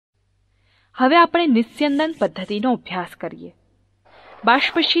હવે આપણે નિસ્યંદન પદ્ધતિનો અભ્યાસ કરીએ.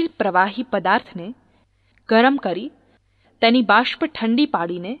 બાષ્પશીલ પ્રવાહી પદાર્થને ગરમ કરી તેની બાષ્પ ઠંડી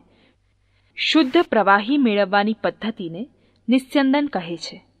પાડીને શુદ્ધ પ્રવાહી મેળવવાની પદ્ધતિને નિસ્યંદન કહે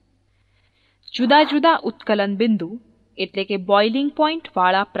છે. જુદા જુદા ઉત્કલન બિંદુ એટલે કે બોઇલિંગ પોઇન્ટ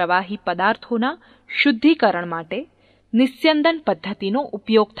વાળા પ્રવાહી પદાર્થોના શુદ્ધિકરણ માટે નિસ્યંદન પદ્ધતિનો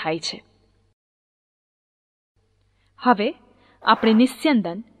ઉપયોગ થાય છે. હવે આપણે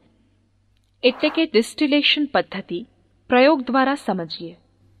નિસ્યંદન એટલે કે ડિસ્ટિલેશન પદ્ધતિ પ્રયોગ દ્વારા સમજીએ.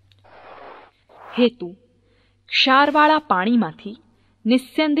 હેતુ: ક્ષારવાળા પાણીમાંથી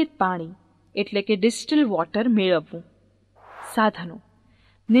નિસ્યંદિત પાણી એટલે કે ડિસ્ટિલ વોટર મેળવવું. સાધનો: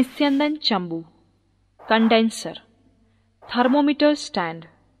 નિસ્યંદન ચંબુ, condenser, thermometer stand,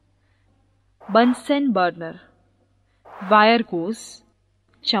 બન્સેન burner, wire goes,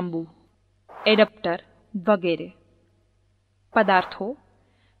 ચંબુ, adapter વગેરે. પદાર્થો: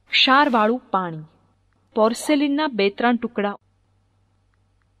 ક્ષારવાળું પાણી, પોર્સેલિનના 2-3 ટુકડા.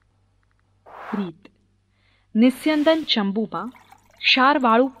 રીત: નિસ્યંદન ચંબુમાં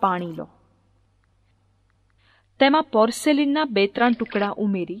ક્ષારવાળું પાણી લો. તેમાં પોર્સેલિનના 2-3 ટુકડા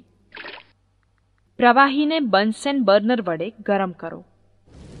ઉમેરી પ્રવાહીને બન્સેન બર્નર વડે ગરમ કરો.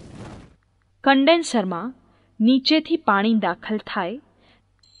 કન્ડેન્સરમાં નીચેથી પાણી દાખલ થાય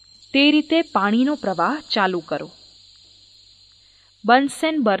તે રીતે પાણીનો પ્રવાહ ચાલુ કરો.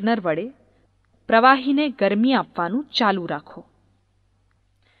 બન્સેન બર્નર વડે પ્રવાહીને ગરમી આપવાનું ચાલુ રાખો.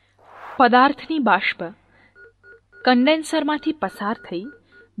 પદાર્થની બાષ્પ કન્ડેન્સરમાંથી પસાર થઈ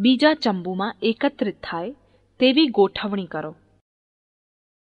બીજા ચંબુમાં એકત્રિત થાય તેવી ગોઠવણી કરો.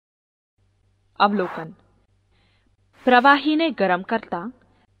 અવલોકન: પ્રવાહીને ગરમ કરતા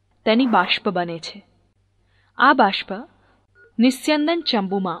તેની બાષ્પ બને છે. આ બાષ્પ નિસ્યંદન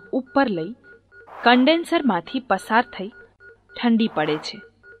ચંબુમાં ઉપર લઈ કન્ડેન્સરમાંથી પસાર થઈ ઠંડી પડે છે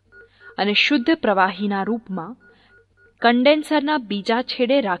અને શુદ્ધ પ્રવાહીના રૂપમાં કન્ડેન્સરના બીજા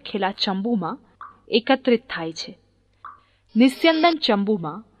છેડે રાખેલા ચંબુમાં એકત્રિત થાય છે. નિસ્યંદન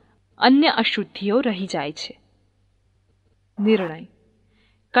ચંબુમાં અન્ય અશુદ્ધિઓ રહી જાય છે. નિર્ણય: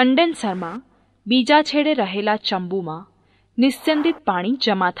 કન્ડેન્સરમાં બીજા છેડે રહેલા ચંબુમાં નિસ્યંદિત પાણી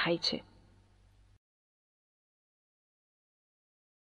જમા થાય છે.